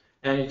 Yep.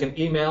 And you can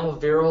email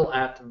Viral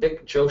at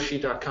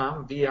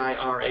vicjoshi.com,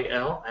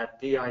 VIRAL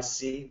at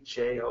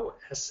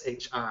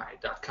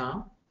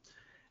VICJOSHI.com.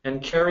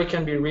 And Kerri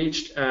can be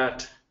reached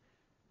at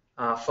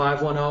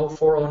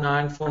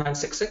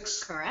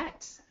 510-409-4966.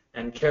 Correct.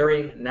 And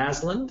Kerri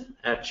Naslund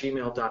at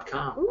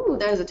gmail.com. Ooh,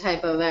 there's a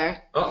typo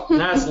there. Oh,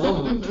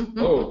 Naslund.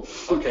 Oh,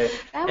 okay.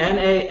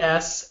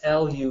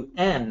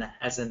 Naslun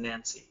as in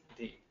Nancy.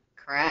 D.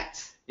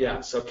 Correct.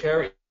 Yeah, so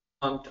Kerri,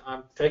 I'm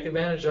taking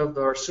advantage of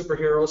our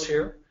superheroes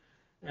here.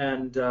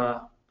 And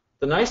the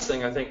nice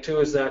thing, I think, too,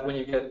 is that when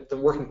you get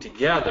them working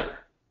together,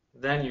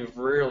 then you've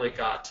really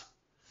got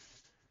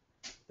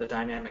the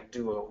dynamic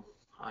duo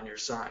on your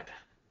side.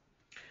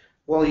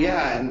 Well,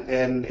 yeah,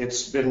 and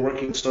it's been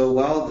working so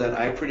well that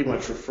I pretty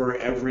much refer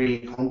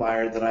every home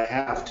buyer that I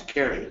have to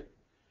Kerri,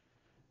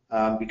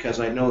 because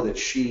I know that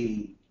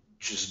she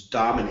just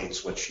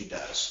dominates what she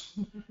does.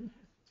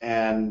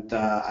 And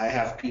I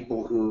have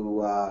people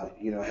who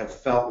have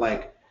felt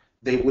like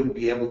they wouldn't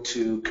be able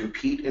to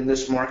compete in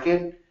this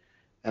market,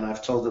 and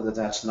I've told them that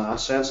that's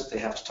nonsense, that they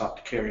have to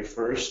talk to Kerri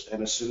first,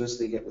 and as soon as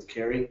they get with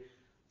Kerri,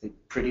 they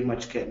pretty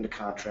much get into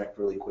contract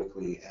really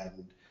quickly,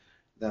 and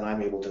then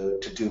I'm able to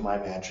do my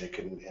magic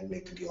and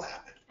make the deal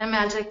happen. And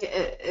magic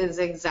is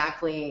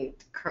exactly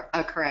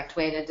a correct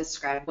way to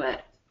describe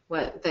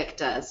what Vic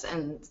does,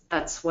 and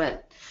that's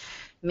what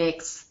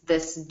makes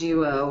this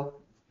duo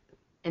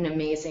an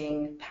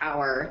amazing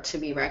power to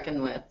be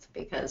reckoned with,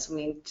 because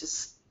we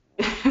just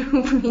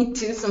we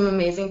do some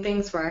amazing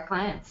things for our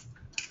clients.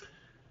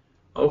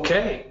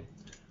 Okay,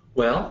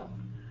 well,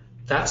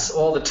 that's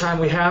all the time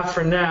we have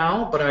for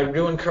now, but I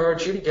do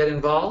encourage you to get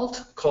involved,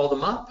 call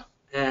them up,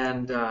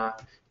 and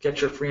get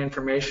your free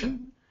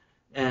information.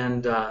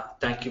 And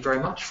thank you very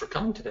much for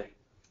coming today.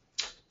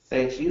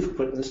 Thank you for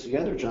putting this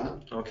together,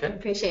 John. Okay.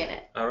 Appreciate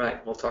it. All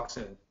right, we'll talk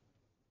soon.